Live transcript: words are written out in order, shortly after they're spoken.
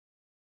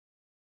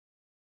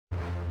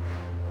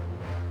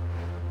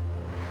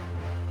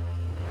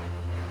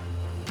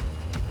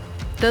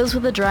Those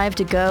with a drive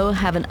to go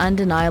have an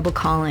undeniable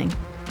calling.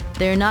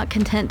 They are not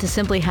content to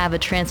simply have a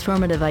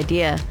transformative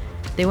idea.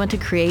 They want to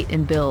create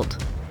and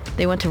build.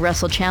 They want to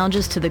wrestle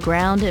challenges to the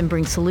ground and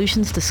bring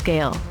solutions to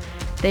scale.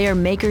 They are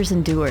makers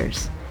and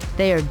doers.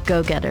 They are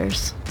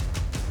go-getters.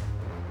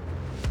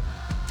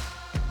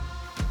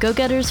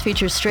 Go-Getters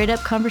features straight-up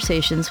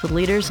conversations with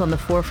leaders on the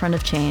forefront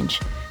of change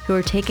who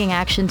are taking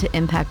action to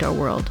impact our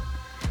world,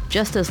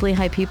 just as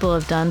Lehigh people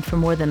have done for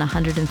more than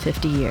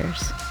 150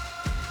 years.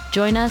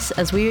 Join us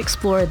as we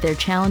explore their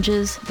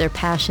challenges, their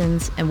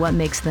passions, and what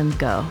makes them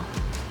go.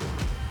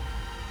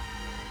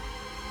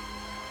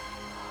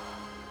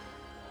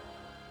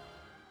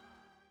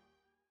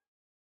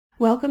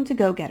 Welcome to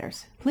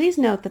Go-Getters. Please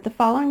note that the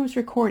following was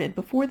recorded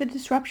before the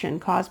disruption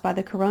caused by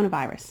the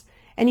coronavirus,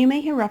 and you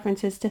may hear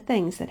references to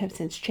things that have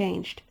since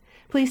changed.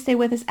 Please stay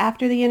with us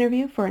after the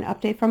interview for an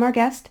update from our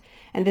guest,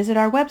 and visit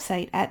our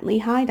website at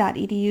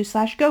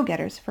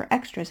lehigh.edu/gogetters for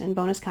extras and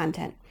bonus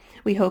content.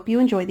 We hope you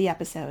enjoy the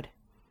episode.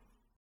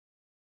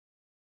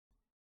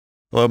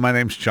 Hello, my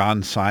name's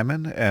John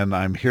Simon, and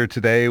I'm here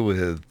today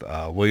with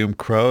William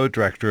Crow,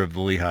 director of the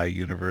Lehigh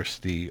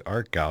University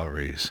Art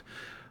Galleries.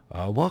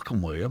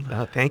 Welcome, William.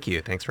 Thank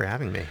you. Thanks for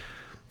having me.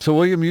 So,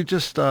 William, you're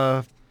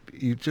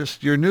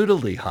new to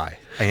Lehigh.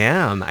 I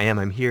am.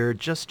 I'm here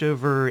just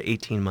over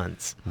 18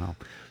 months. Wow.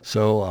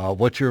 So,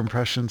 what's your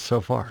impression so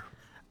far?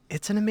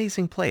 It's an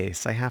amazing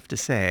place, I have to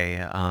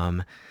say.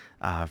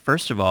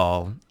 First of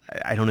all,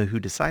 I don't know who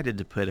decided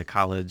to put a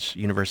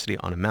university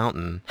on a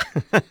mountain,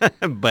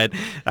 but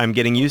I'm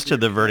getting used to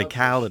the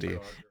verticality.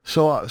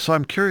 So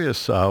I'm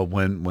curious,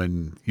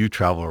 when you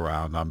travel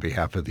around on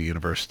behalf of the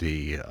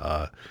university,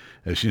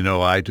 as you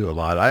know, I do a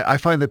lot. I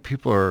find that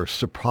people are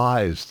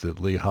surprised that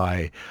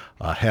Lehigh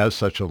has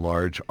such a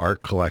large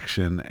art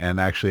collection and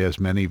actually has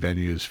many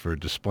venues for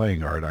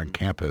displaying art on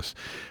campus.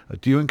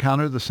 Do you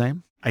encounter the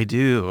same? I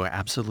do,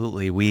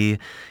 absolutely. We,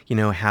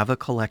 have a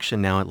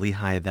collection now at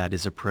Lehigh that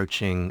is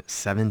approaching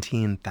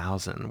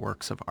 17,000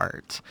 works of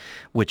art,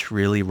 which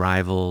really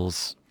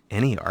rivals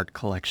any art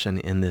collection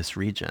in this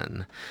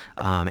region.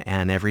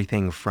 And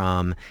everything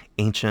from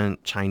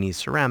ancient Chinese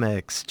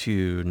ceramics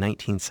to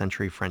 19th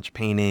century French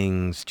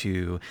paintings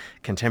to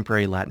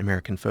contemporary Latin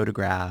American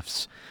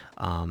photographs,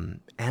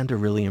 and a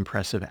really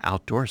impressive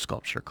outdoor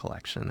sculpture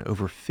collection,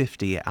 over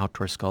 50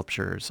 outdoor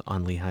sculptures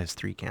on Lehigh's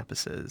 3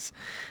 campuses.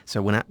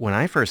 So when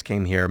I first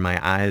came here, my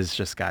eyes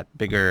just got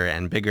bigger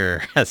and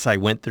bigger as I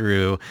went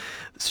through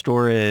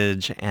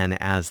storage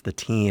and as the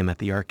team at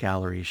the art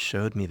gallery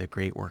showed me the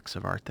great works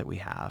of art that we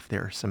have.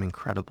 There are some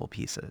incredible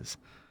pieces.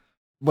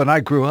 When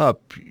I grew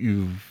up,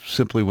 you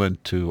simply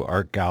went to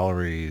art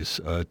galleries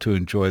to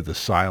enjoy the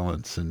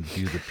silence and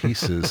view the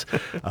pieces.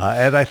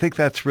 And I think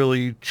that's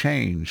really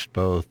changed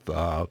both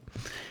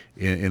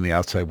in the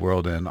outside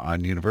world and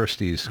on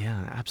universities.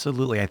 Yeah,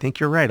 absolutely. I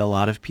think you're right. A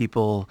lot of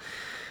people,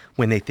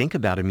 when they think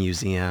about a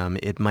museum,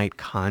 it might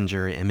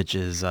conjure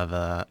images of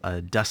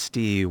a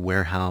dusty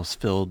warehouse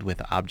filled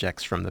with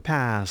objects from the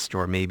past,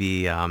 or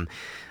maybe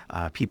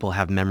people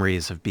have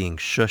memories of being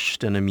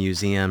shushed in a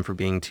museum for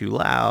being too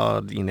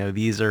loud.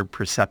 These are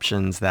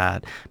perceptions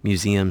that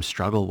museums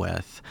struggle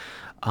with.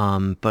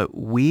 But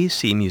we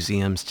see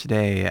museums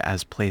today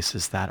as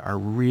places that are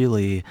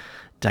really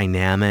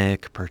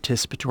dynamic,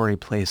 participatory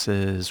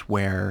places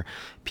where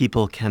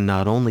people can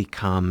not only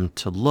come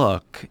to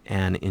look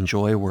and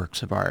enjoy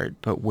works of art,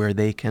 but where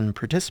they can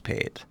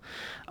participate.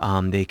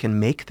 They can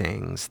make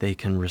things. They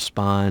can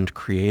respond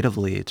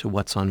creatively to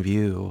what's on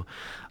view.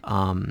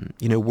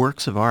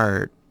 Works of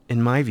art,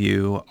 in my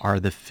view, are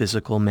the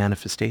physical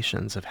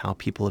manifestations of how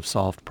people have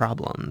solved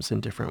problems in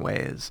different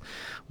ways,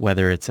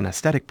 whether it's an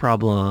aesthetic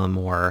problem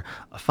or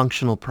a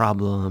functional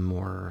problem,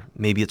 or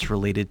maybe it's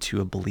related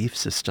to a belief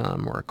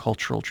system or a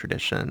cultural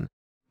tradition.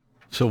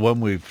 So when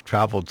we've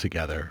traveled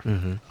together,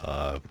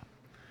 Mm-hmm.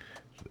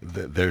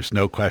 There's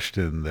no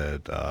question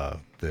that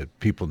that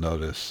people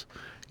notice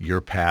your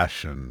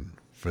passion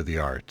for the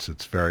arts.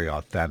 It's very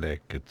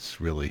authentic.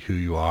 It's really who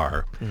you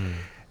are. Mm.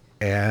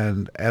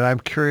 And I'm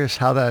curious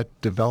how that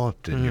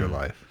developed in your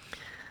life.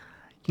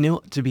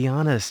 To be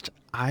honest,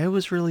 I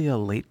was really a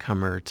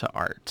latecomer to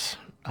art.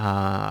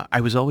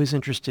 I was always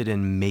interested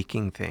in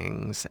making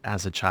things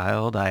as a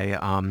child.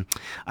 I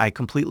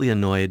completely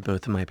annoyed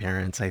both of my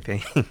parents, I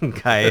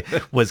think. I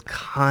was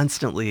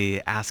constantly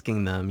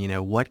asking them,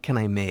 what can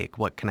I make?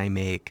 What can I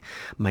make?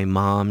 My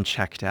mom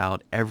checked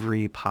out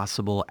every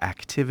possible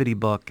activity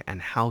book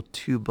and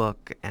how-to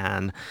book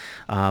and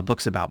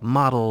books about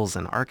models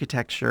and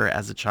architecture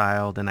as a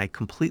child, and I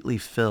completely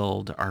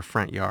filled our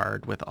front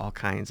yard with all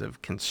kinds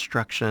of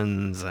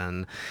constructions,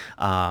 and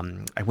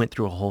I went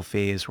through a whole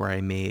phase where I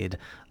made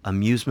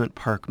amusement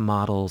park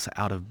models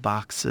out of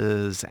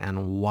boxes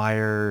and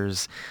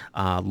wires,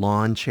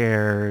 lawn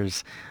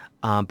chairs.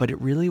 But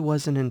it really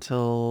wasn't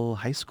until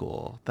high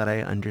school that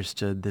I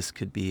understood this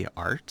could be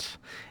art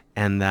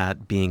and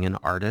that being an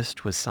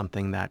artist was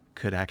something that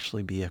could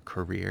actually be a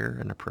career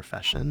and a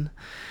profession.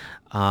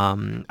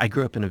 I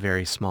grew up in a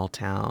very small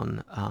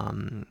town.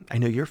 I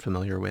know you're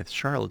familiar with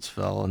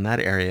Charlottesville and that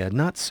area,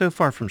 not so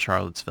far from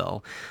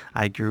Charlottesville.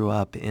 I grew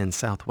up in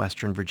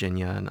southwestern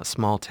Virginia in a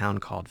small town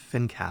called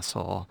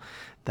Fincastle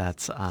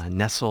that's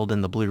nestled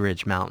in the Blue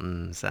Ridge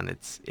Mountains, and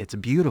it's a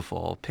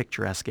beautiful,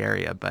 picturesque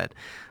area. But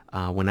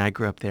when I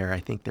grew up there, I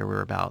think there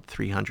were about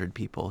 300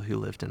 people who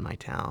lived in my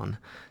town.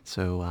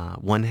 So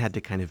one had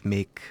to kind of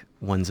make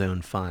one's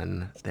own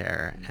fun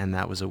there, and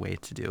that was a way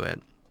to do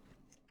it.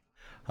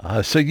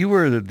 So you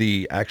were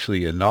the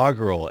actually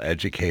inaugural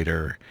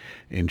educator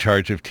in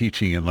charge of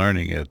teaching and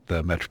learning at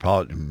the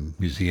Metropolitan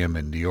Museum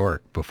in New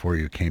York before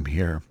you came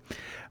here.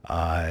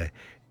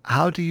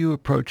 How do you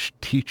approach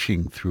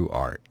teaching through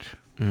art?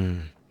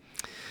 You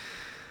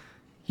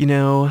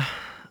know,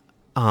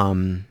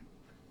 I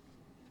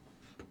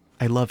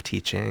love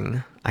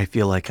teaching. I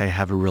feel like I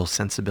have a real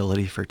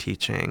sensibility for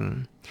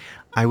teaching.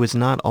 I was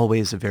not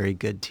always a very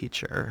good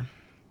teacher.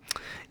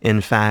 In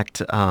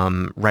fact,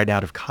 right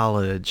out of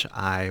college,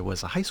 I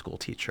was a high school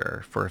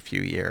teacher for a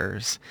few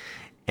years,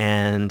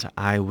 and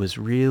I was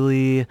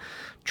really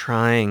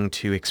trying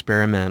to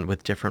experiment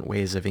with different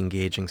ways of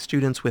engaging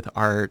students with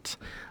art.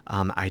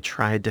 I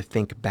tried to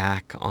think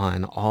back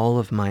on all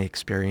of my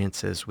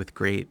experiences with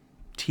great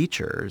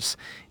teachers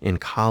in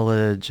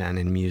college and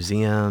in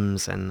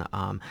museums, and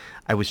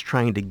I was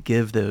trying to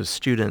give those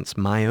students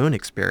my own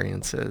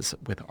experiences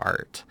with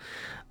art.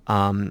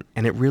 And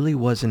it really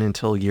wasn't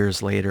until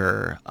years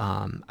later,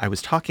 I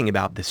was talking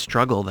about this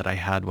struggle that I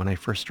had when I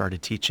first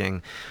started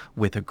teaching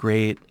with a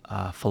great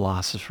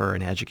philosopher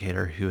and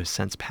educator who has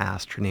since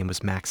passed. Her name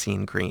was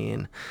Maxine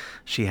Greene.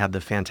 She had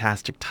the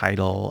fantastic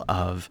title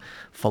of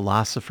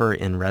Philosopher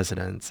in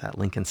Residence at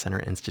Lincoln Center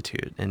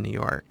Institute in New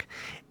York.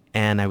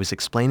 And I was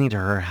explaining to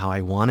her how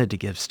I wanted to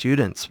give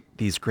students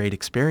these great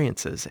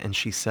experiences. And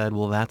she said,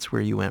 well, that's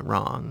where you went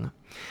wrong.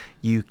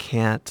 You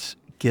can't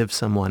give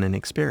someone an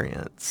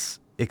experience.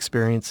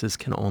 Experiences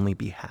can only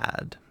be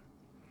had.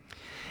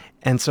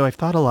 And so I've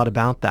thought a lot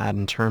about that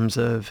in terms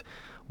of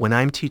when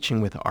I'm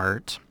teaching with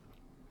art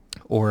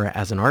or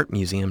as an art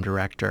museum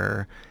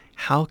director,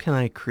 how can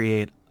I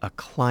create a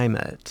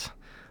climate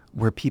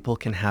where people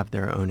can have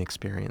their own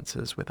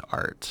experiences with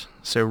art?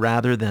 So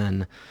rather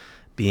than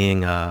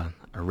being a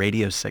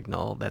radio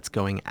signal that's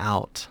going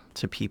out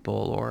to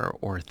people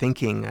or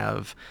thinking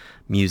of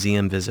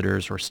museum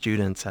visitors or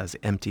students as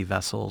empty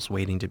vessels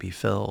waiting to be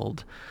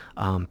filled,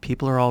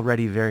 people are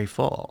already very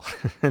full.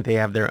 They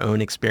have their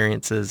own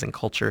experiences and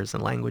cultures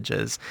and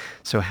languages.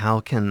 So how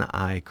can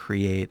I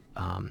create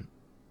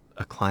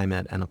a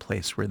climate and a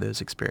place where those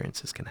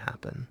experiences can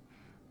happen?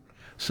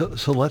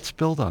 So let's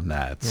build on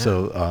that.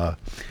 Yeah.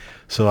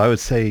 So I would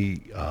say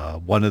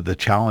one of the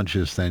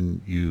challenges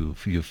then you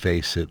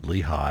face at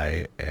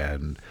Lehigh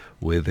and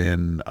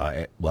within,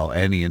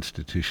 any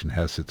institution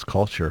has its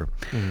culture.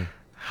 Mm-hmm.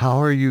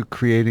 How are you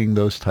creating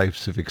those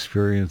types of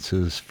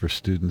experiences for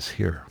students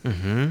here?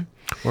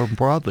 Mm-hmm. Or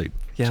broadly,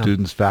 Yeah.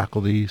 students,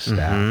 faculty,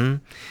 staff?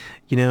 Mm-hmm.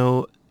 You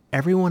know,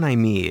 everyone I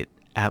meet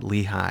at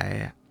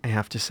Lehigh, I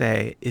have to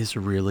say, is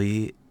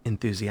really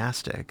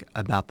enthusiastic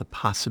about the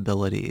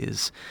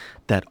possibilities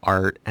that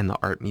art and the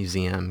art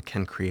museum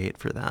can create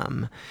for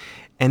them.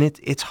 And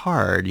it's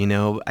hard,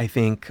 I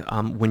think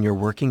when you're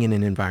working in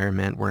an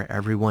environment where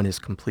everyone is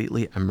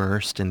completely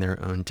immersed in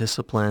their own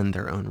discipline,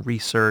 their own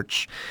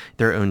research,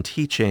 their own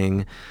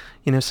teaching,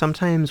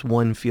 sometimes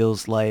one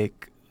feels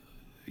like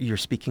you're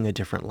speaking a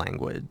different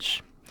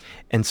language.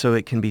 And so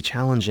it can be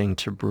challenging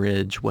to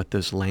bridge what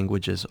those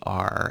languages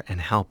are and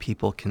how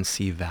people can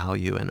see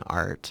value in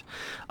art.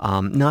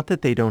 Not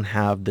that they don't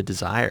have the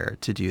desire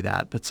to do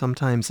that, but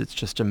sometimes it's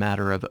just a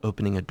matter of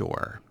opening a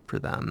door for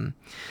them.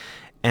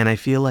 And I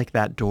feel like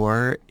that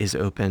door is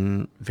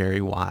open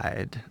very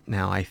wide.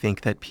 Now, I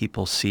think that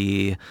people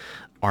see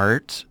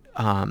art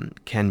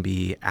can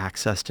be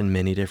accessed in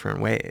many different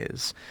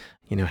ways.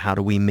 How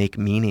do we make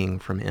meaning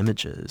from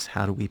images?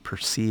 How do we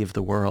perceive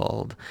the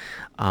world?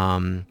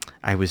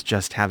 I was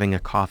just having a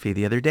coffee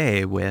the other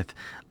day with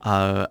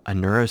a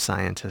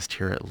neuroscientist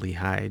here at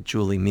Lehigh,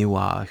 Julie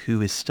Miwa,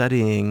 who is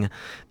studying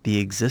the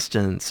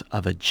existence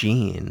of a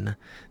gene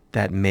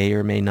that may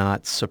or may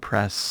not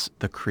suppress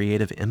the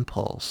creative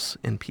impulse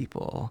in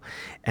people.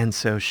 And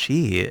so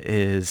she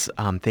is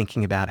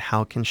thinking about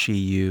how can she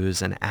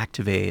use and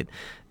activate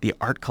the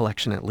art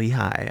collection at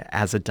Lehigh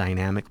as a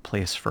dynamic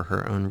place for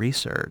her own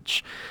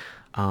research.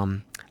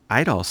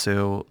 I'd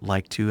also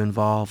like to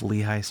involve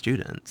Lehigh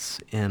students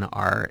in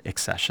our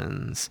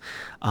accessions.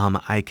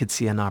 I could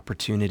see an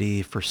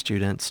opportunity for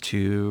students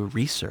to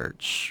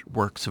research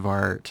works of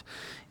art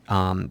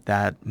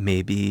that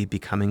may be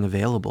becoming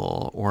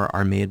available or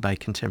are made by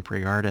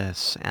contemporary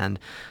artists, and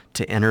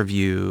to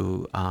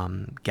interview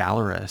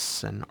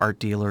gallerists and art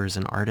dealers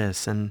and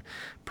artists, and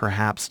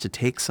perhaps to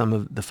take some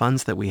of the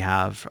funds that we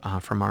have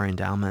from our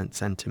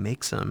endowments and to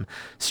make some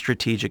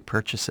strategic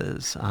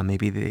purchases.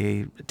 Maybe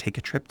they take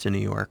a trip to New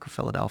York or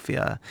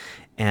Philadelphia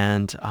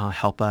and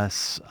help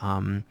us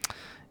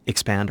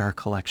expand our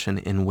collection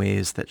in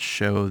ways that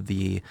show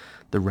the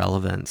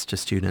relevance to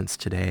students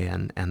today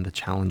and the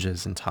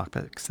challenges and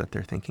topics that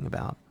they're thinking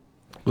about.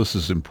 This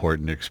is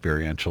important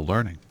experiential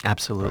learning.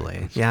 Absolutely.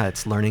 Right? Yeah,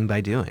 it's learning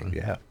by doing.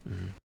 Yeah.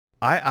 Mm-hmm.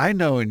 I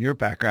know in your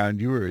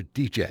background you were a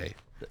DJ.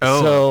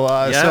 Oh, so,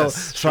 yes,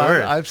 so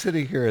sure. I'm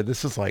sitting here.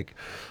 This is like,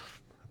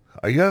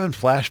 are you having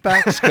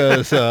flashbacks?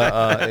 Because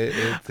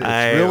it's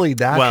really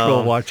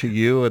natural watching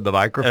you and the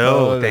microphone.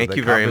 Oh, thank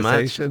you very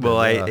much.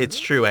 Well, and, it's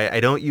true. I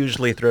don't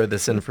usually throw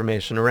this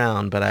information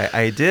around, but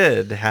I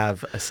did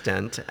have a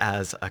stint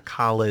as a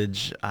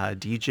college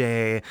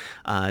DJ,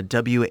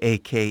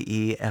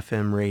 WAKE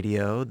FM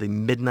radio, the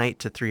midnight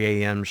to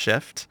 3 a.m.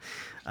 shift.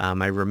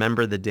 I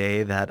remember the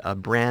day that a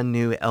brand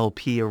new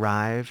LP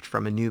arrived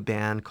from a new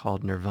band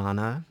called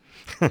Nirvana.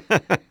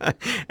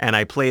 And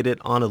I played it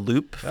on a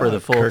loop for the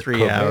full Kurt 3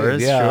 Cobain,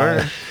 hours.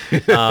 yeah.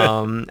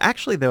 Sure.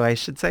 Actually, though, I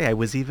should say I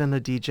was even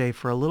a DJ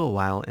for a little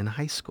while in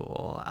high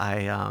school.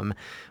 I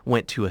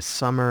went to a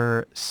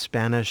summer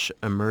Spanish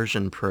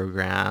immersion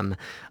program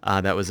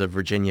that was a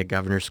Virginia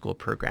Governor School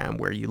program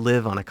where you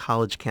live on a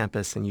college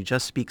campus and you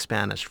just speak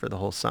Spanish for the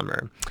whole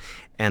summer.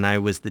 And I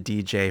was the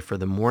DJ for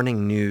the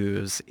morning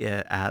news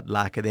at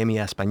La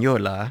Academia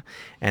Española,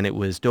 and it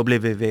was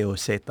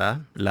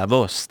WVOZ, La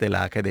Voz de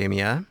la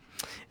Academia.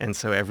 And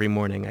so every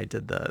morning I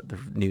did the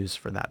news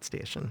for that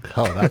station.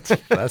 Oh, that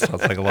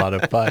sounds like a lot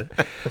of fun.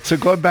 So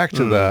going back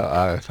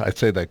to I'd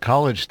say the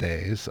college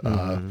days,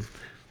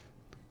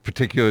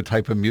 particular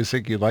type of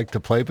music you like to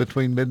play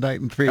between midnight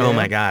and 3 a.m.? Oh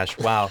my gosh,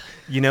 wow.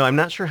 I'm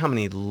not sure how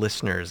many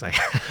listeners I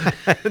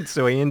had.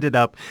 So I ended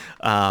up,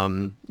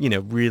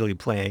 really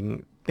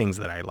playing things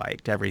that I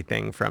liked,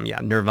 everything from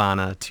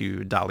Nirvana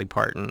to Dolly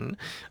Parton.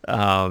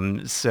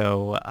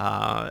 Mostly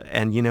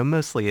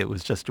it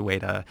was just a way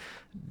to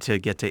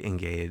get to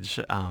engage,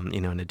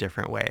 in a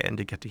different way and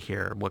to get to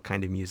hear what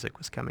kind of music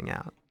was coming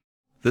out.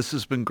 This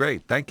has been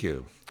great. Thank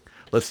you.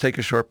 Let's take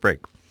a short break.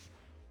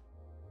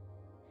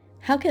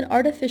 How can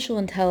artificial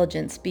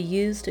intelligence be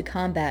used to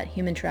combat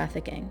human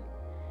trafficking?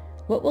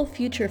 What will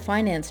future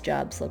finance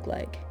jobs look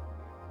like?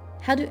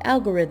 How do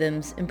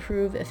algorithms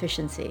improve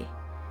efficiency?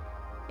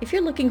 If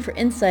you're looking for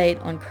insight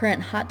on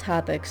current hot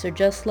topics or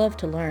just love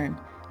to learn,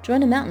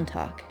 join a Mountain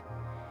Talk.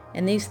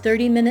 In these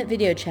 30-minute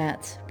video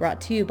chats, brought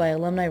to you by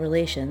Alumni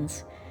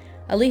Relations,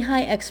 a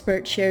Lehigh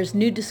expert shares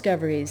new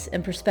discoveries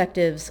and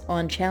perspectives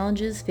on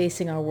challenges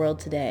facing our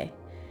world today.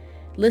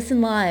 Listen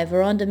live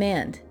or on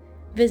demand.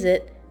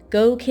 Visit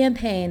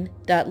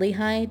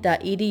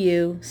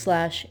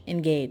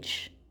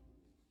gocampaign.lehigh.edu/engage.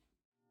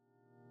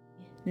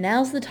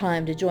 Now's the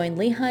time to join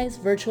Lehigh's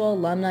virtual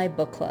alumni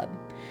book club.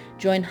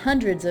 Join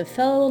hundreds of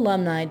fellow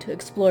alumni to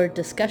explore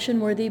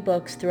discussion-worthy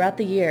books throughout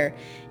the year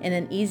in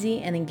an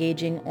easy and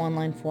engaging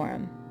online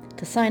forum.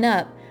 To sign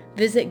up,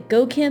 visit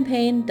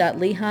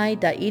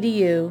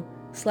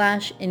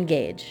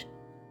gocampaign.lehigh.edu/engage.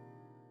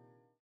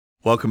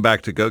 Welcome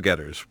back to Go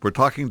Getters. We're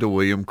talking to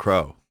William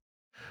Crow.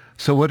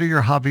 So what are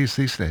your hobbies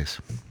these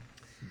days?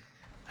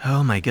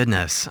 Oh my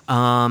goodness.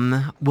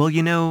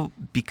 Well,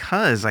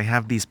 because I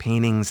have these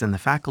paintings in the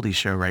faculty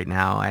show right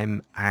now,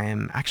 I'm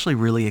actually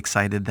really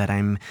excited that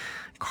I'm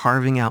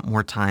carving out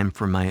more time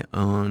for my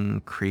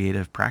own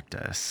creative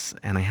practice.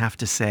 And I have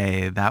to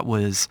say that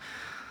was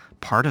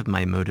part of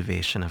my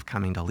motivation of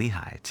coming to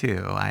Lehigh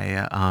too.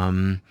 I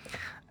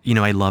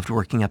loved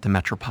working at the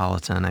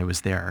Metropolitan. I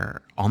was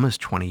there almost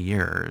 20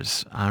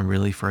 years,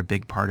 really for a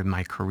big part of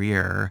my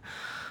career.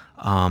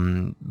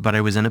 But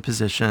I was in a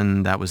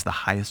position that was the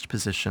highest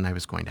position I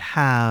was going to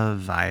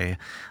have. I,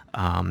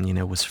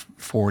 was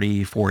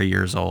 44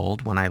 years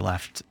old when I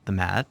left the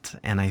Met.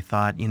 And I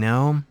thought,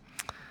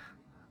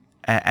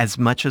 as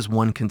much as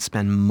one can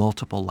spend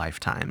multiple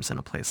lifetimes in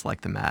a place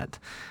like the Met,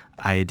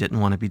 I didn't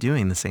want to be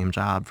doing the same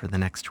job for the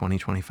next 20,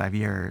 25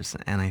 years.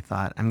 And I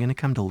thought, I'm going to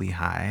come to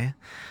Lehigh.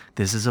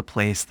 This is a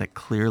place that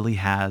clearly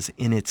has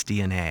in its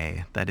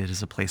DNA that it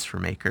is a place for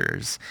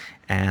makers.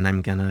 And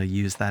I'm going to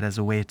use that as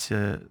a way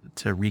to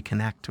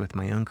reconnect with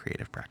my own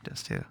creative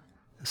practice too.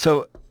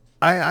 So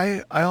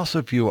I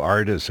also view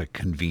art as a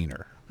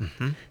convener.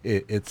 Mm-hmm.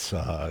 It's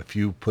if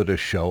you put a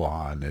show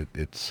on,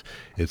 it's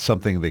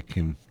something that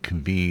can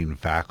convene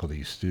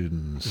faculty,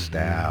 students,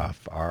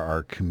 staff,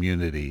 our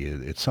community.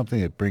 It's something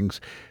that brings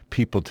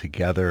people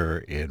together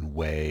in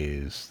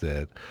ways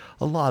that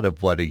a lot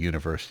of what a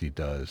university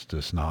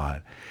does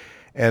not.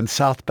 And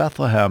South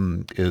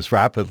Bethlehem is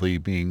rapidly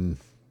being,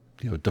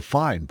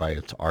 defined by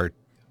its art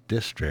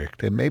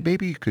district. And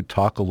maybe you could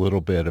talk a little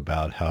bit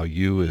about how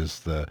you, as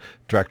the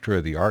director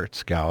of the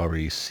Arts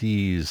Gallery,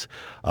 sees,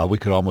 we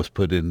could almost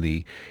put in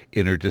the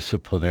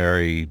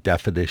interdisciplinary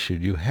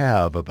definition you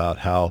have about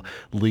how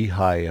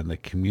Lehigh and the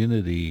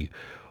community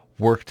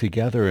work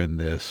together in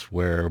this,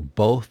 where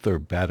both are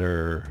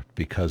better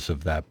because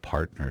of that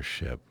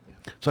partnership.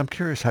 So I'm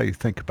curious how you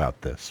think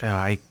about this.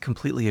 I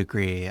completely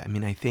agree.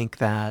 I think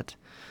that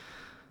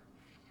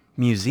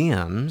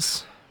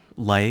museums,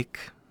 like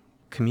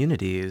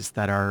communities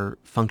that are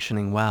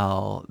functioning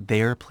well,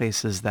 they are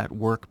places that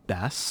work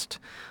best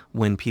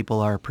when people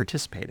are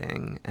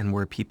participating and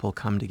where people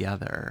come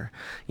together.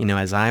 You know,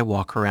 as I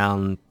walk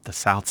around the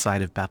south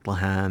side of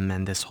Bethlehem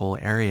and this whole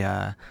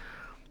area,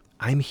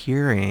 I'm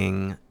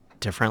hearing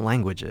different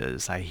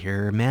languages. I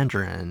hear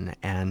Mandarin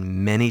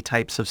and many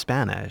types of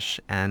Spanish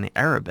and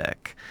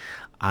Arabic.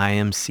 I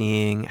am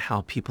seeing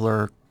how people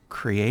are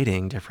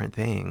creating different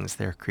things.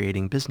 They're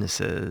creating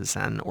businesses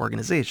and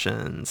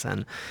organizations,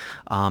 and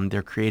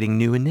they're creating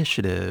new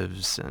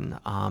initiatives. And,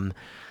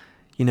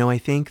 I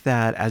think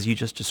that, as you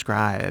just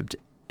described,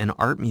 an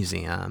art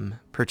museum,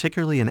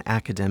 particularly an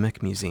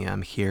academic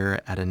museum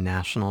here at a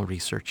national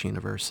research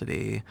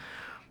university,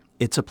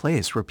 it's a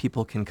place where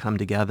people can come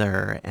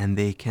together and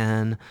they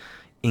can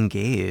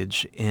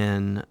engage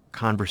in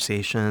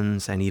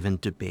conversations and even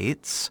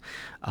debates.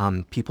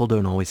 People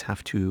don't always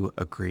have to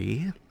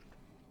agree.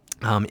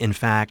 In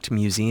fact,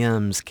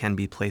 museums can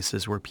be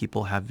places where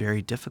people have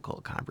very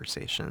difficult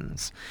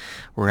conversations.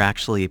 We're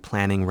actually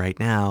planning right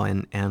now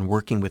and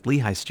working with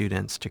Lehigh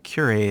students to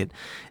curate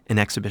an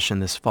exhibition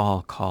this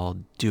fall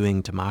called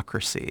Doing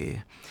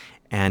Democracy.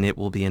 And it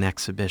will be an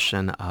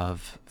exhibition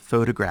of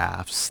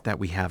photographs that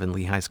we have in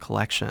Lehigh's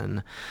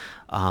collection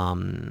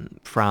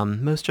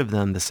from most of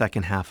them the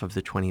second half of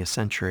the 20th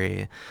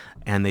century.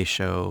 And they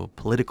show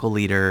political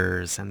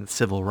leaders and the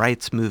civil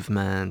rights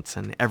movement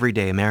and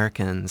everyday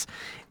Americans.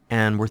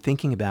 And we're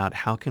thinking about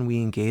how can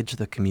we engage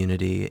the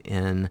community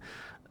in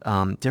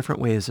different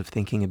ways of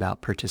thinking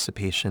about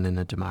participation in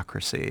a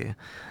democracy.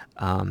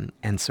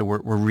 And so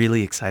we're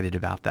really excited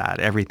about that.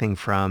 Everything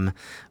from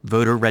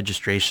voter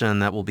registration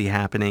that will be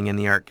happening in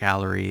the art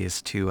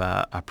galleries to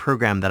a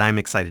program that I'm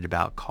excited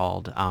about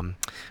called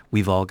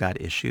We've All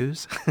Got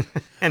Issues.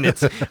 And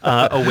it's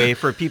a way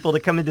for people to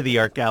come into the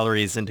art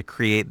galleries and to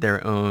create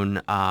their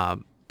own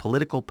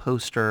political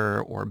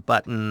poster or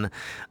button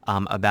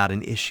about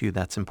an issue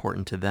that's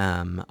important to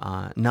them,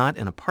 not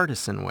in a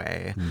partisan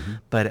way,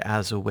 but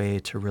as a way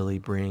to really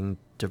bring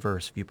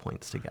diverse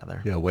viewpoints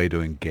together. Yeah, a way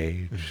to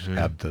engage,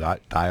 have the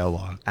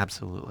dialogue.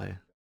 Absolutely.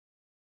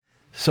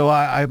 So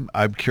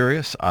I'm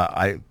curious.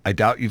 I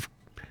doubt you've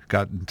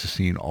gotten to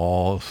see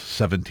all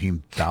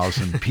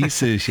 17,000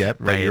 pieces yet,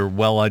 but Right. you're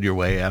well on your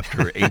way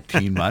after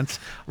 18 months.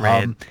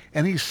 Right.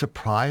 Any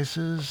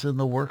surprises in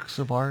the works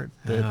of art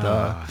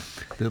that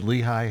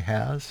Lehigh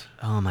has?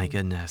 Oh my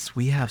goodness.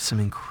 We have some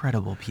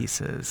incredible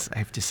pieces, I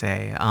have to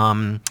say.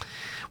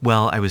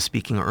 Well, I was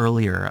speaking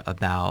earlier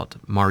about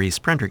Maurice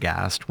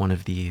Prendergast, one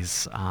of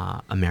these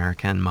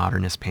American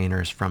modernist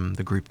painters from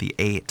the group The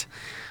Eight.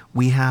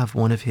 We have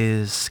one of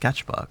his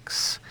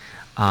sketchbooks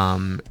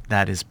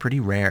that is pretty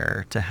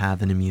rare to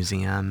have in a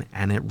museum,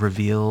 and it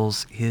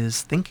reveals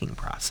his thinking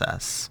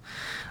process.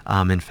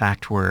 In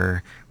fact,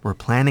 we're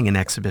planning an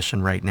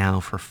exhibition right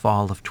now for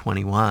fall of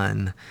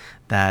 21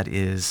 that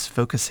is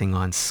focusing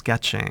on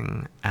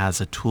sketching as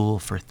a tool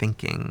for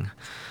thinking.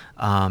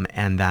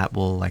 And that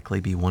will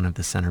likely be one of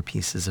the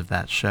centerpieces of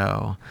that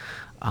show.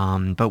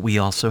 But we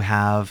also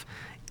have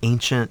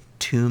ancient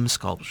tomb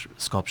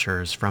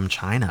sculptures from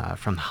China,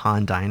 from the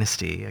Han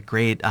Dynasty, a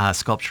great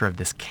sculpture of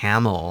this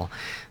camel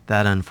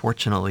that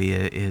unfortunately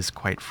is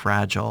quite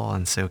fragile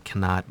and so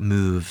cannot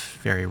move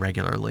very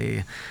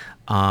regularly.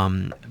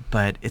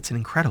 But it's an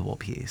incredible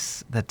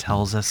piece that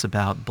tells us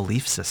about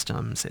belief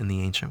systems in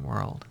the ancient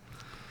world.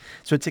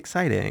 So it's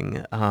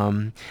exciting.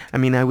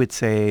 I would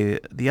say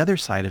the other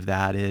side of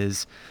that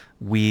is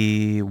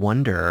we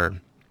wonder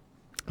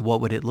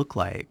what would it look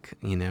like,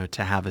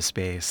 to have a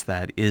space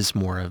that is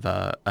more of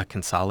a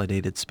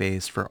consolidated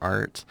space for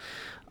art.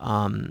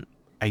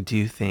 I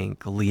do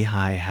think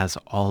Lehigh has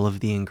all of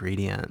the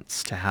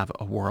ingredients to have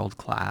a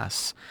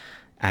world-class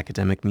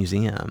academic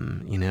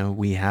museum.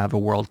 We have a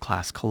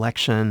world-class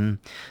collection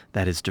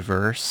that is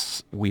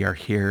diverse. We are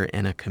here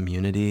in a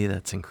community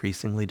that's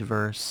increasingly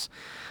diverse.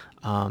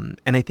 And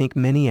I think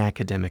many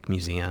academic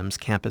museums,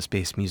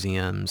 campus-based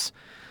museums,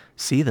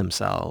 see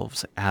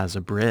themselves as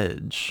a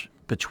bridge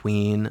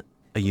between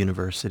a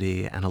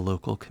university and a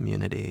local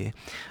community,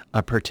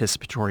 a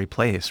participatory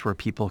place where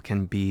people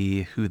can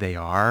be who they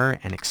are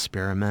and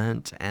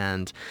experiment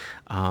and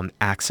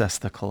access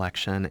the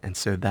collection. And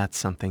so that's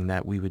something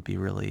that we would be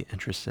really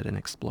interested in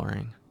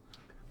exploring.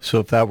 So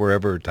if that were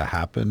ever to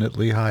happen at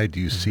Lehigh, do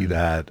you see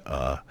that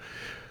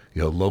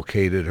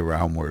located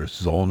around where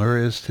Zollner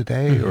is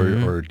today,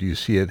 or do you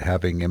see it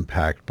having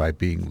impact by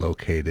being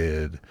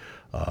located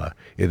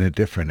in a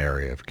different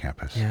area of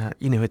campus? Yeah,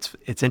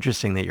 it's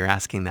interesting that you're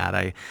asking that.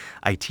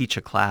 I teach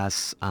a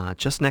class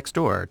just next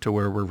door to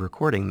where we're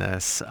recording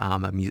this,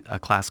 a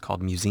class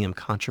called Museum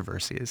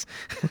Controversies.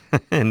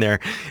 And they're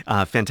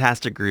a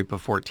fantastic group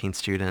of 14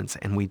 students.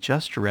 And we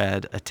just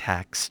read a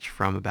text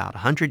from about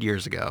 100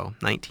 years ago,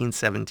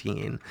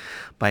 1917,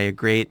 by a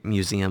great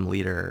museum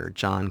leader,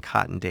 John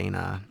Cotton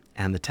Dana.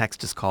 And the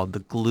text is called The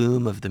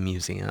Gloom of the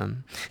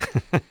Museum.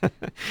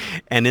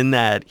 And in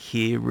that,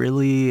 he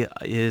really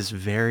is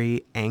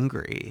very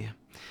angry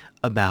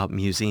about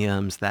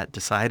museums that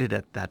decided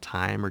at that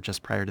time or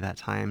just prior to that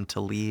time to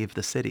leave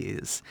the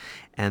cities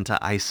and to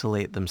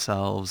isolate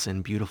themselves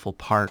in beautiful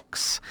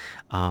parks.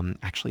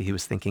 Actually, he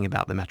was thinking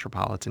about the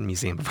Metropolitan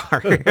Museum of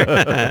Art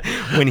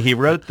when he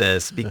wrote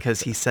this,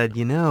 because he said,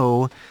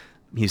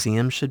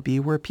 museums should be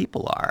where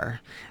people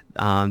are.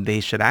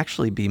 They should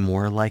actually be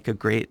more like a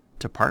great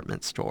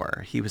department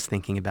store. He was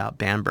thinking about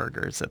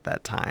Bamberger's at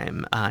that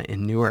time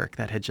in Newark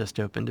that had just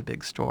opened a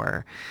big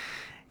store.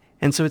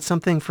 And so it's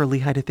something for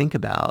Lehigh to think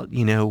about,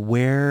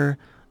 where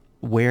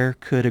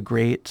could a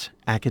great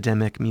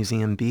academic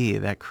museum be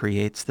that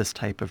creates this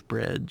type of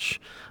bridge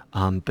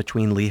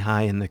between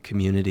Lehigh and the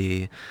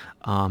community?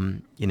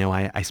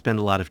 I spend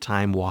a lot of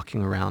time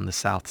walking around the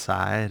South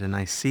Side, and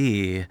I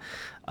see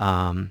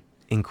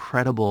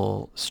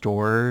incredible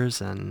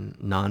stores and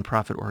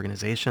nonprofit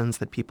organizations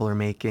that people are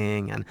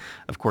making, and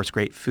of course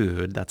great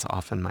food. That's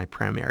often my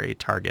primary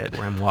target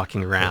where I'm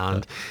walking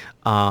around.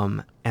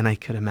 And I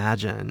could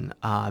imagine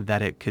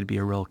that it could be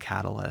a real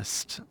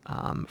catalyst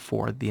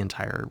for the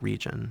entire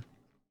region.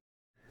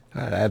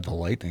 I'd add the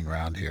lightning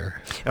round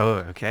here. Oh,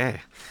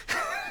 okay.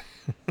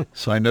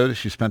 So I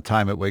noticed you spent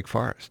time at Wake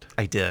Forest.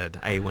 I did.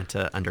 I went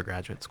to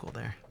undergraduate school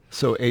there.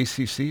 So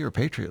ACC or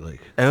Patriot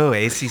League? Oh,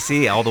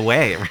 ACC all the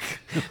way.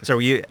 So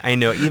I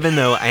know, even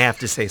though I have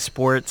to say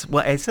sports,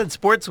 well, I said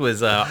sports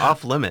was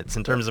off limits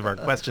in terms of our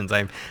questions.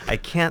 I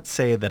can't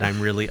say that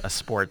I'm really a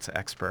sports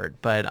expert,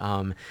 but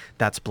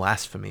that's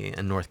blasphemy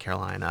in North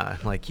Carolina.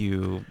 Like,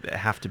 you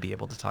have to be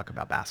able to talk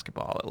about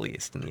basketball at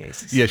least in the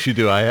ACC. Yes, you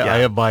do. I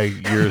have my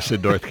years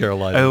in North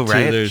Carolina. Oh,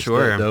 right, too. There's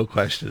sure. No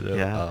question.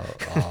 Yeah.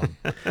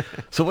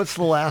 So what's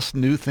the last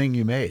new thing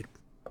you made?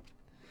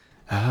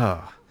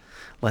 Oh.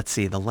 Let's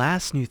see, the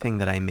last new thing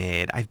that I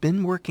made, I've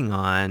been working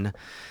on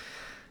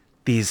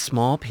these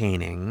small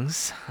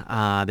paintings.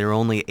 They're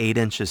only 8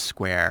 inches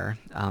square.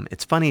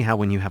 It's funny how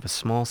when you have a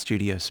small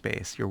studio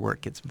space, your work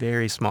gets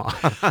very small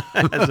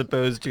as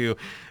opposed to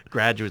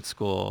graduate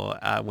school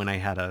when I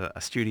had a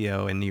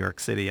studio in New York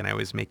City and I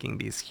was making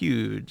these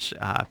huge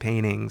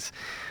paintings.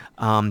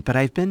 But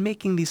I've been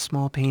making these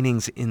small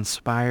paintings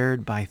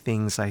inspired by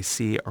things I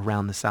see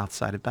around the south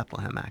side of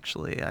Bethlehem,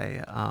 actually.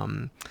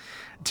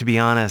 To be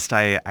honest,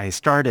 I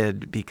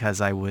started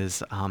because I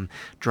was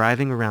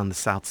driving around the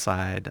south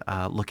side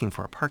looking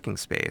for a parking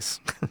space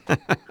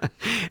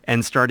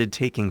and started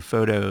taking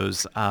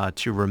photos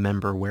to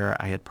remember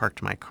where I had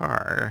parked my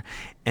car,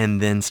 and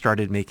then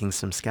started making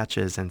some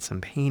sketches and some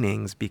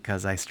paintings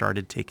because I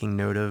started taking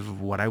note of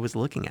what I was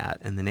looking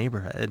at in the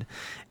neighborhood.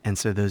 And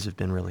so those have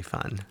been really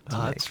fun to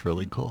make. That's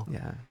really cool.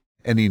 Yeah.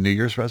 Any New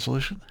Year's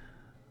resolution?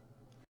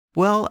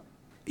 Well,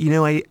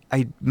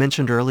 I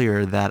mentioned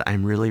earlier that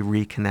I'm really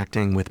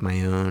reconnecting with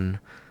my own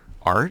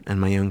art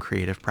and my own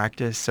creative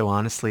practice. So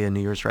honestly, a New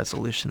Year's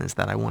resolution is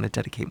that I want to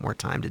dedicate more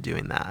time to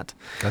doing that.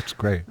 That's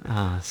great.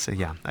 So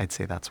yeah, I'd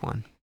say that's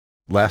one.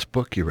 Last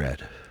book you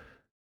read?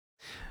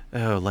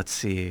 Oh, let's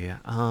see.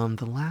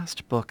 The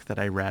last book that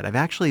I read, I've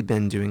actually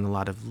been doing a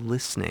lot of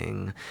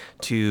listening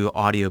to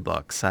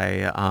audiobooks.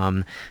 I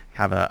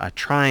have a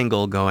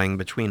triangle going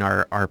between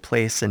our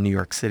place in New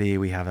York City.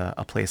 We have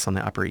a place on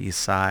the Upper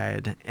East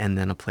Side and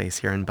then a place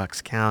here in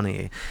Bucks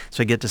County.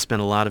 So I get to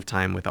spend a lot of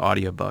time with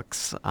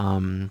audiobooks.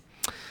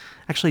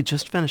 Actually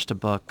just finished a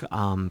book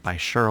by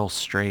Cheryl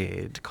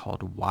Strayed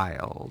called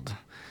Wild.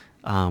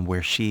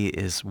 Where she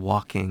is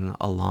walking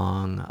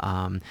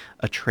along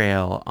a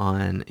trail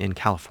in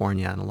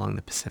California and along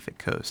the Pacific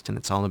coast, and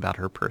it's all about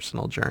her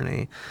personal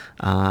journey.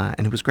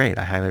 And it was great.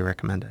 I highly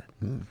recommend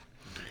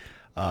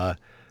it.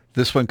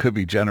 This one could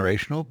be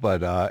generational,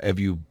 but have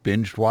you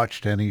binge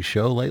watched any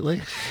show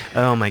lately?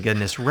 Oh my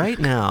goodness. Right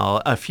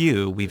now, a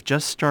few. We've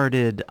just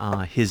started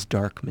His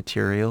Dark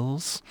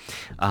Materials,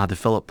 the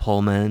Philip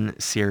Pullman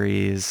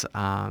series,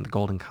 The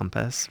Golden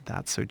Compass.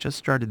 So just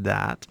started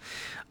that.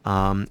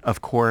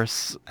 Of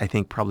course, I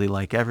think probably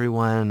like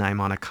everyone,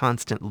 I'm on a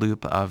constant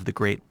loop of the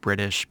Great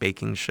British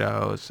Baking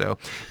Show. So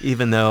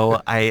even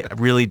though I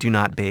really do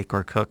not bake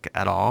or cook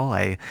at all,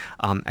 I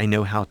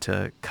know how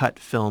to cut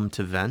film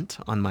to vent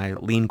on my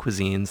lean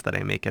cuisines that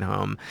I make at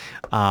home.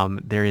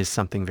 There is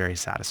something very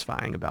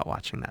satisfying about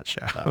watching that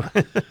show.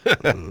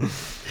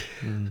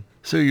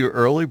 So you're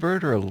early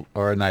bird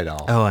or a night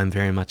owl? Oh, I'm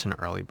very much an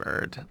early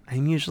bird.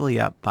 I'm usually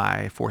up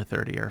by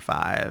 4:30 or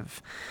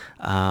 5.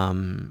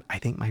 I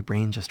think my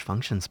brain just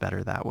functions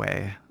better that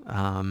way.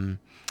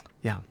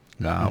 Yeah.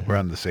 No, we're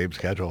on the same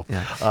schedule.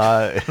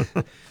 Yeah.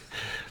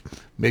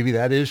 Maybe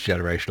that is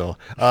generational.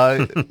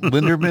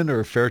 Linderman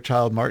or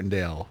Fairchild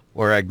Martindale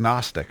or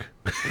agnostic?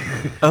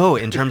 Oh,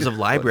 in terms of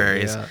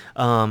libraries. Yeah.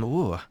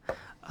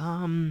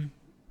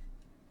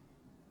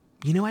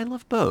 I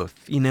love both.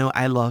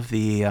 I love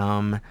the,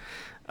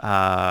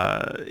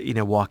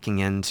 walking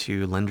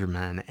into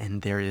Linderman,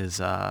 and there is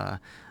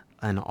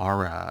an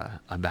aura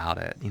about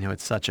it.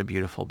 It's such a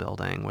beautiful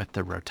building with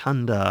the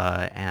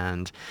rotunda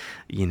and,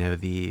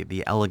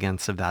 the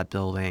elegance of that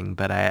building.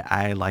 But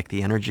I like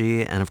the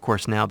energy, and of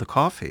course now the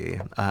coffee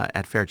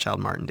at Fairchild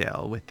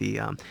Martindale with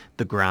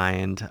the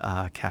Grind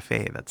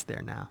Cafe that's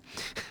there now.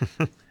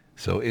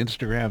 So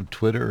Instagram,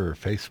 Twitter, or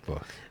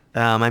Facebook?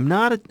 I'm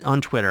not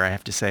on Twitter, I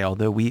have to say,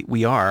 although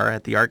we are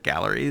at the art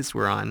galleries.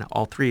 We're on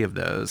all three of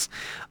those.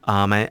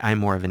 I'm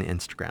more of an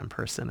Instagram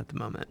person at the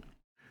moment.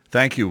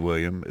 Thank you,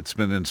 William. It's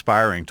been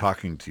inspiring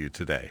talking to you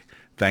today.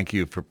 Thank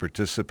you for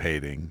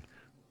participating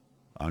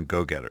on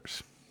Go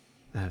Getters.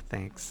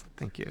 Thanks.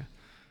 Thank you.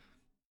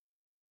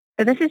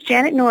 So this is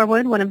Janet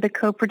Norwood, one of the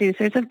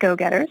co-producers of Go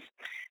Getters.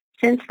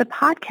 Since the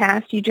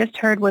podcast you just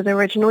heard was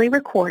originally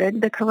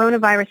recorded, the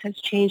coronavirus has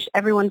changed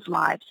everyone's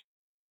lives.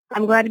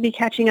 I'm glad to be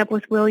catching up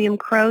with William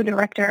Crow,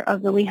 director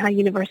of the Lehigh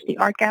University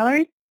Art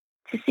Gallery,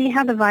 to see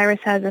how the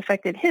virus has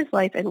affected his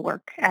life and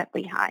work at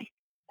Lehigh.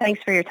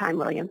 Thanks for your time,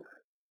 William.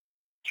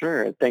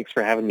 Sure. Thanks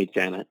for having me,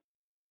 Janet.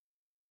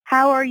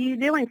 How are you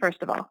doing,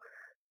 first of all?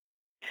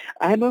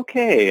 I'm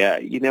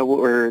okay.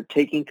 We're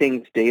taking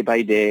things day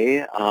by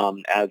day,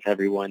 as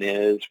everyone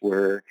is.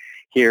 We're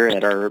here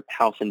at our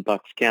house in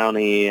Bucks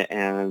County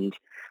and,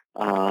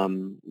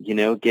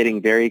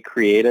 getting very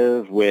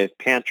creative with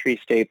pantry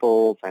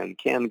staples and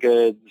canned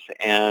goods.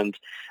 And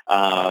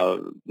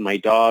my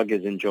dog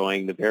is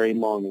enjoying the very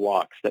long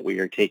walks that we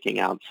are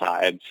taking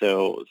outside.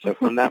 So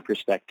from that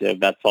perspective,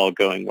 that's all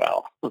going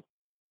well.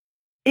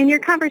 In your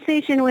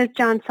conversation with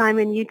John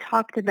Simon, you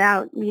talked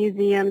about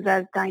museums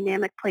as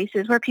dynamic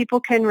places where people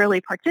can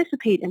really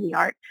participate in the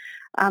art.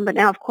 But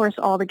now, of course,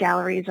 all the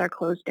galleries are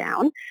closed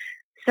down.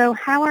 So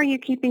how are you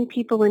keeping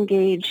people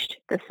engaged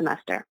this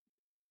semester?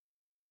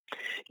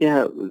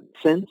 Yeah,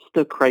 since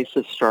the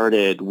crisis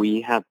started, we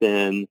have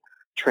been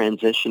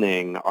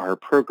transitioning our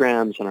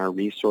programs and our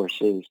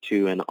resources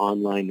to an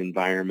online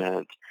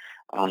environment.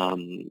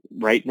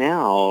 Right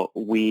now,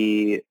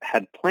 we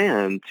had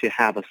planned to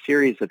have a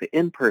series of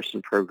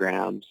in-person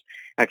programs,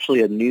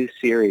 actually a new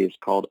series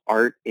called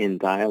Art in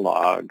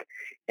Dialogue.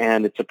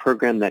 And it's a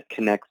program that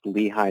connects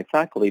Lehigh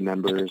faculty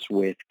members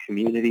with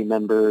community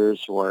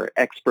members or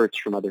experts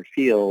from other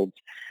fields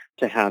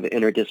to have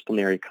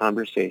interdisciplinary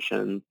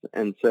conversations.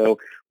 And so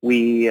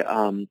we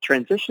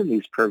transitioned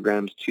these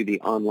programs to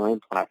the online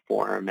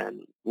platform.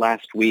 And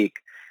last week,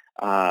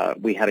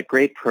 we had a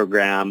great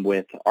program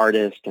with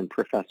artist and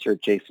professor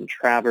Jason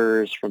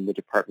Travers from the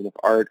Department of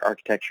Art,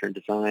 Architecture, and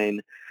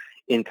Design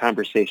in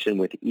conversation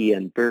with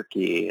Ian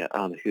Berkey,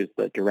 who's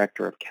the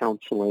Director of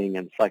Counseling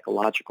and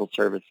Psychological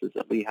Services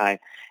at Lehigh.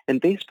 And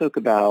they spoke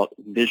about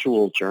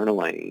visual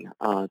journaling.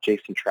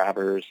 Jason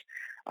Travers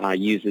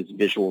uses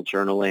visual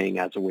journaling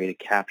as a way to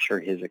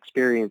capture his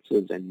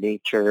experiences in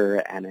nature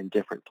and in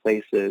different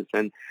places.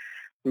 And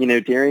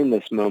during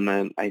this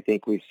moment, I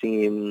think we've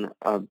seen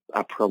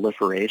a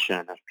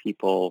proliferation of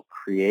people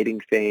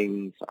creating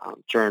things,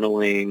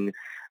 journaling,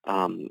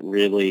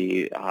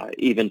 really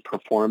even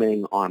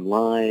performing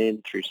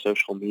online through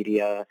social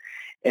media.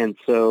 And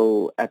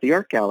so at the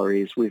art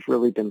galleries, we've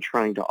really been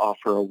trying to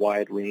offer a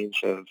wide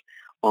range of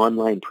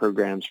online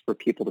programs for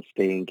people to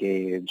stay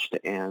engaged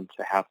and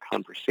to have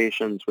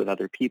conversations with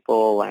other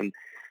people and,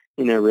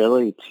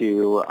 really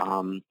to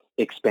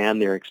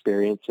expand their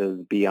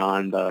experiences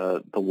beyond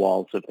the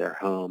walls of their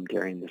home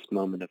during this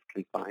moment of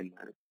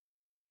confinement.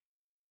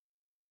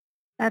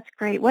 That's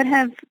great.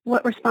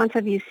 What response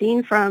have you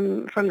seen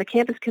from the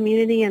campus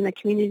community and the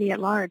community at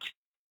large?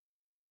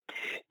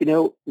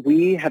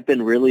 We have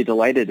been really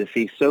delighted to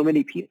see so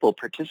many people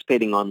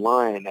participating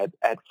online.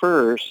 At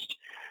first,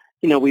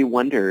 we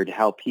wondered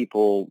how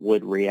people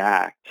would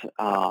react,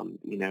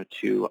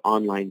 to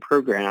online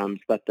programs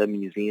that the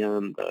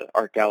museum, the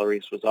art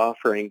galleries was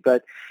offering.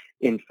 But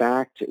in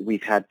fact,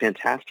 we've had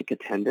fantastic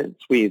attendance.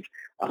 We've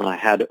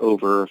had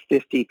over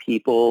 50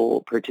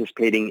 people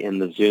participating in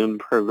the Zoom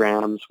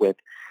programs with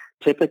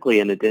typically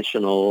an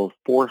additional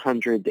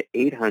 400 to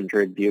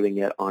 800 viewing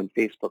it on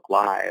Facebook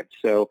Live.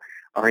 So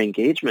our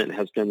engagement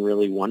has been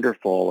really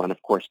wonderful. And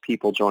of course,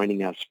 people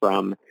joining us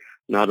from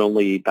not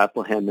only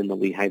Bethlehem in the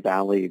Lehigh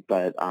Valley,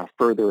 but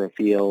further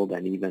afield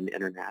and even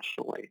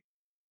internationally.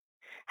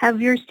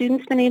 Have your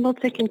students been able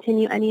to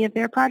continue any of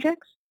their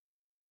projects?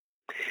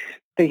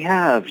 They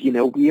have.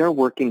 We are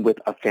working with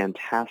a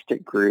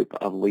fantastic group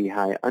of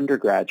Lehigh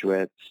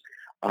undergraduates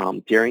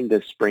during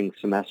this spring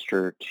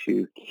semester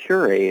to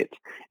curate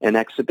an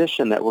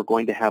exhibition that we're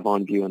going to have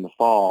on view in the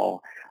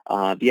fall.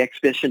 The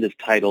exhibition is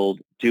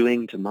titled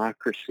Doing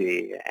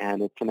Democracy,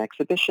 and it's an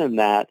exhibition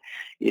that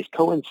is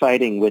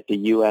coinciding with the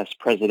U.S.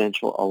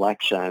 presidential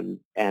election,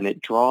 and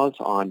it draws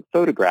on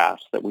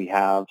photographs that we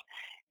have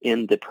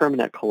in the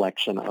permanent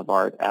collection of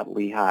art at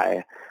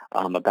Lehigh.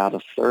 About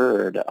a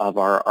third of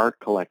our art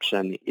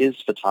collection is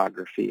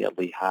photography at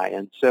Lehigh,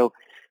 and so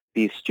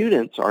these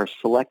students are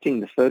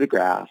selecting the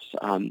photographs.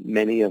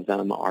 Many of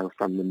them are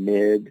from the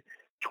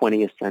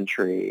mid-20th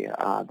century.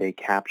 They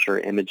capture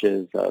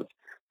images of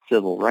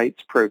civil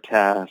rights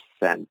protests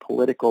and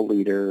political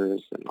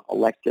leaders and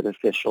elected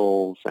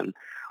officials and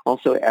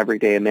also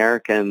everyday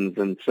Americans.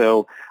 And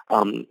so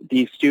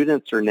these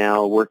students are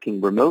now working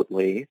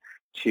remotely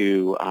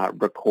to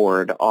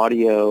record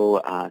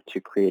audio, to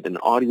create an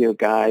audio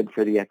guide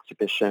for the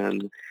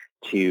exhibition,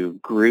 to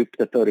group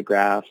the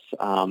photographs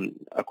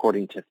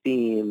according to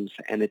themes.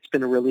 And it's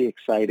been a really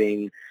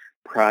exciting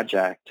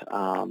project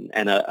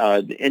and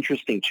an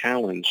interesting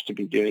challenge to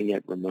be doing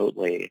it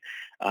remotely.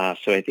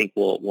 So I think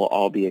we'll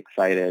all be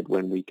excited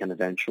when we can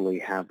eventually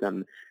have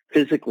them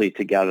physically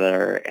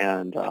together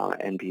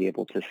and be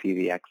able to see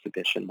the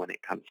exhibition when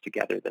it comes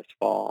together this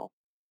fall.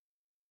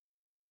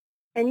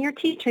 And you're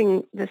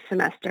teaching this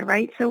semester,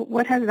 right? So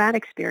what has that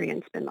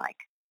experience been like?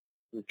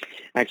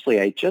 Actually,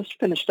 I just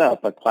finished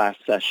up a class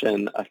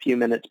session a few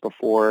minutes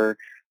before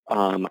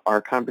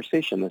our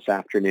conversation this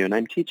afternoon.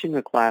 I'm teaching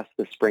a class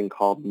this spring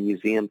called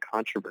Museum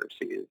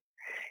Controversies,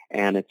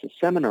 and it's a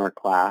seminar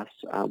class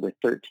with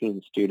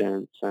 13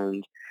 students.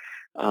 And,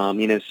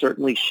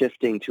 certainly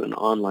shifting to an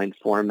online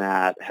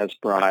format has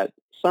brought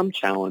some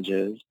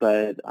challenges,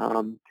 but,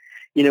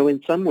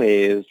 in some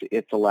ways,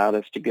 it's allowed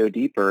us to go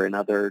deeper in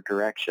other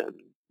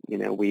directions.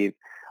 We've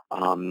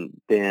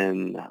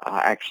been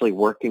actually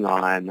working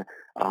on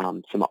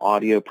some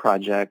audio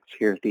projects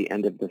here at the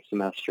end of the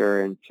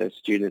semester, and so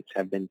students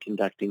have been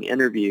conducting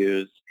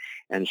interviews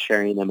and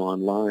sharing them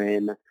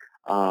online.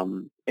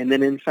 And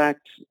then, in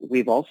fact,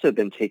 we've also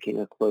been taking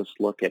a close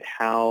look at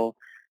how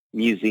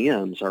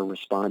museums are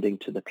responding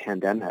to the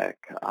pandemic.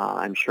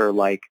 I'm sure,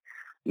 like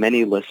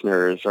many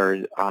listeners are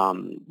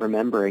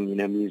remembering,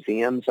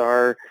 museums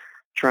are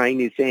trying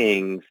new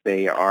things.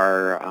 They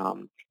are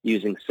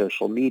using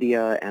social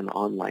media and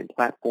online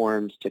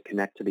platforms to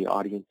connect to the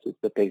audiences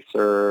that they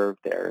serve.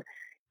 They're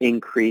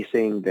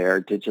increasing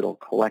their digital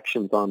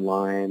collections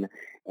online.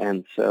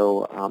 And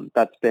so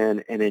that's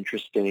been an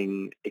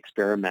interesting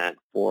experiment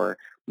for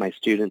my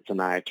students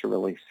and I to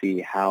really see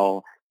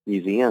how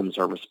museums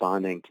are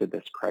responding to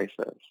this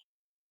crisis.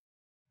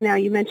 Now,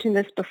 you mentioned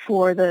this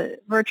before, the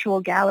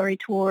virtual gallery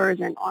tours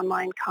and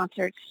online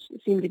concerts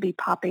seem to be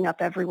popping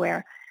up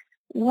everywhere.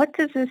 What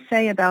does this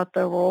say about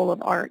the role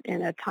of art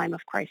in a time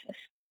of crisis?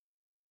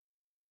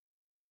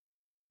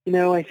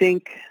 I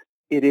think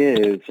it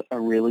is a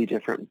really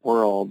different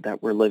world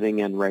that we're living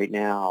in right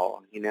now.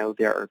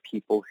 There are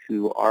people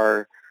who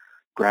are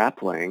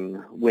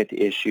grappling with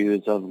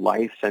issues of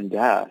life and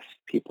death.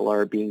 People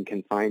are being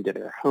confined to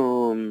their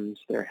homes.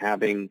 They're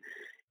having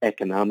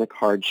economic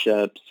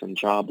hardships and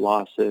job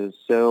losses.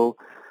 So,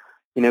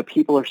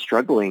 people are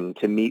struggling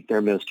to meet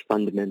their most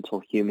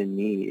fundamental human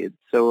needs.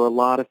 So a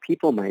lot of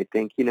people might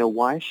think,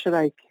 why should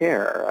I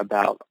care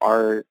about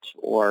art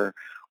or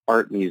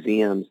art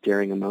museums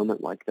during a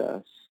moment like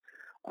this?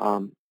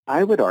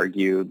 I would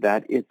argue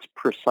that it's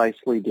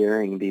precisely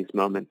during these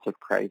moments of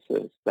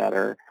crisis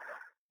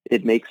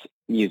it makes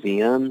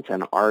museums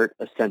and art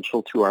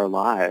essential to our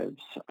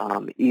lives,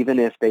 even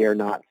if they are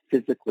not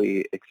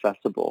physically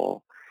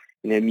accessible.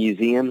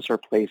 Museums are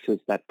places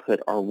that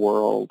put our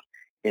world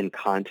in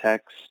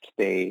context.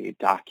 They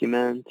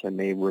document and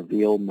they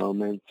reveal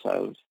moments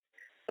of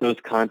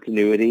both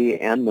continuity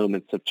and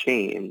moments of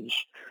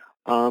change.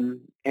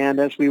 And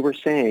as we were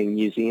saying,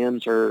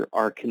 museums are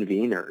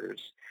conveners.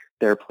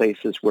 They're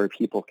places where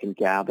people can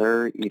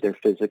gather, either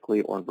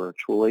physically or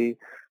virtually,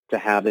 to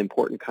have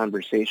important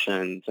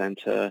conversations and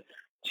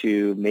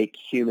to make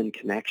human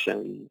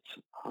connections.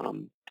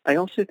 I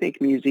also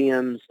think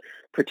museums,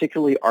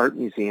 particularly art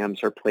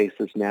museums, are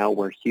places now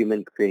where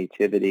human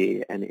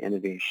creativity and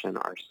innovation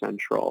are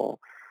central.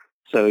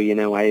 So,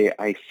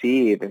 I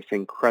see this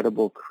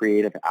incredible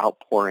creative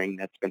outpouring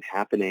that's been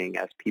happening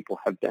as people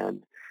have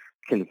been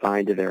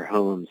confined to their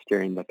homes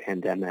during the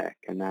pandemic.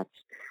 And that's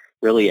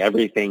really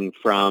everything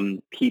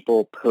from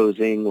people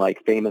posing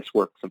like famous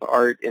works of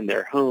art in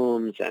their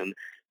homes and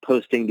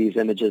posting these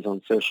images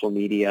on social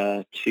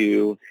media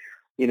to,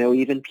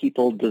 even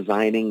people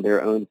designing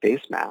their own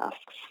face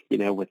masks,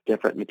 with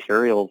different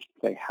materials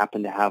they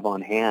happen to have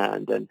on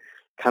hand and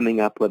coming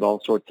up with all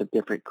sorts of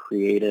different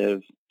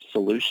creative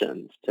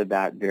solutions to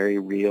that very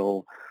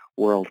real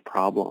world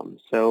problem.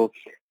 So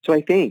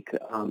I think,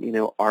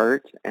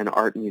 art and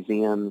art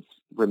museums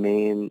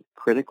remain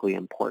critically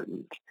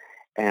important.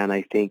 And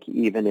I think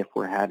even if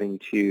we're having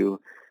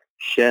to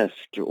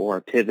shift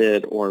or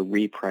pivot or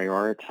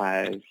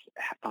reprioritize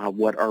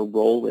what our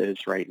role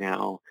is right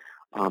now,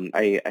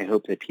 I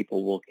hope that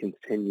people will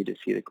continue to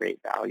see the great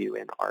value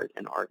in art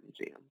and art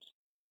museums.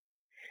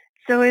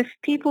 So if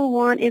people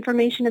want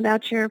information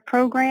about your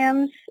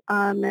programs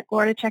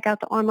or to check out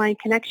the online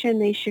connection,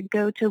 they should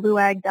go to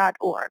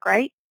luag.org,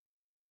 right?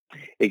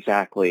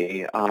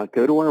 Exactly.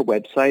 Go to our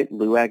website,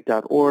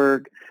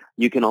 luag.org.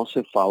 You can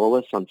also follow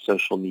us on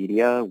social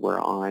media. We're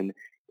on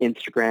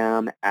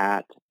Instagram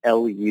at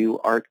LU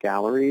Art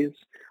Galleries,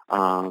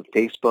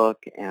 Facebook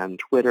and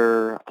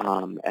Twitter.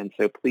 And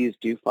so please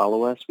do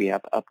follow us. We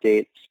have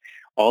updates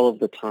all of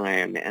the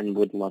time and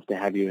would love to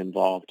have you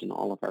involved in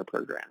all of our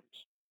programs.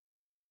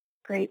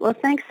 Great. Well,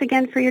 thanks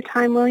again for your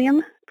time,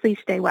 William. Please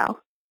stay well.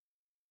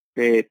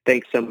 Great.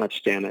 Thanks so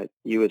much, Janet.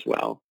 You as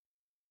well.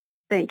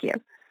 Thank you.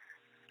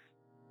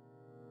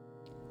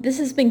 This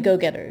has been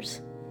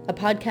Go-Getters, a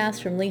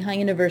podcast from Lehigh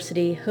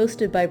University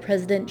hosted by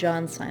President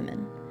John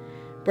Simon.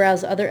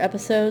 Browse other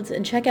episodes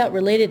and check out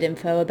related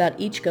info about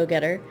each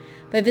Go-Getter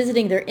by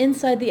visiting their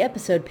Inside the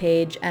Episode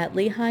page at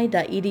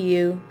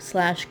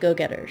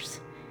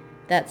lehigh.edu/Go-Getters.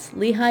 That's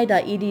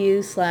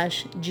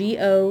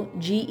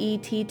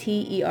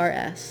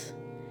lehigh.edu/GOGETTERS.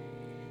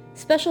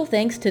 Special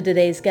thanks to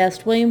today's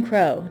guest, William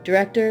Crow,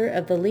 Director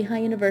of the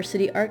Lehigh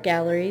University Art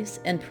Galleries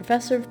and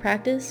Professor of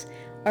Practice,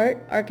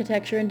 Art,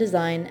 Architecture, and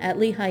Design at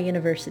Lehigh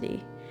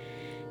University.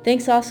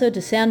 Thanks also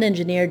to sound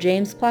engineer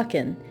James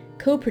Plotkin,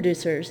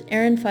 co-producers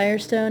Aaron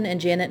Firestone and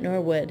Janet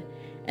Norwood,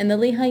 and the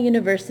Lehigh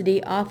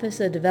University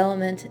Office of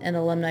Development and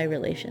Alumni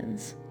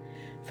Relations.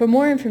 For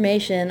more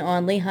information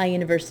on Lehigh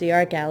University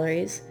Art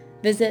Galleries,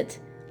 visit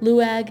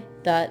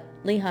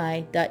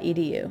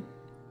luag.lehigh.edu.